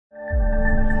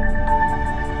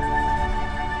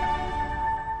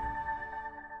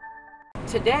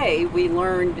today we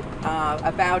learned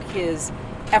about his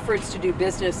efforts to do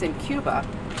business in Cuba,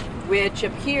 which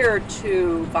appear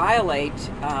to violate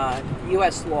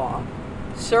U.S. law,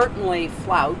 certainly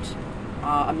flout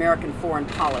American foreign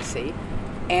policy,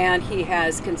 and he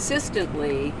has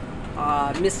consistently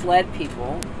misled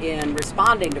people in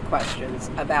responding to questions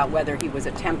about whether he was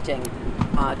attempting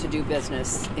to do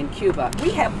business in Cuba.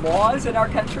 We have laws in our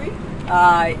country,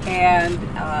 and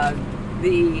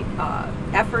the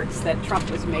efforts that Trump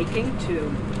was making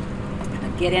to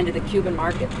get into the Cuban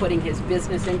market, putting his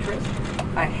business interests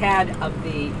ahead of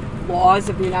the laws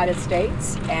of the United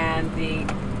States and the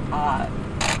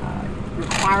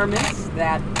requirements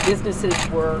that businesses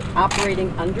were operating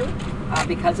under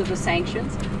because of the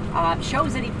sanctions,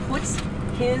 shows that he puts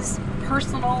his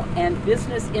personal and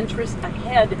business interests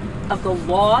ahead of the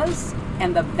laws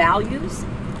and the values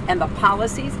and the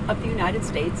policies of the United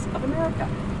States of America.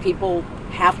 People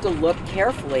have to look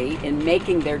carefully in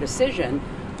making their decision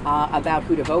about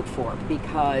who to vote for,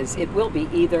 because it will be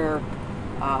either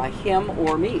him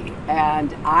or me,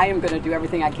 and I am going to do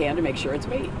everything I can to make sure it's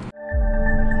me.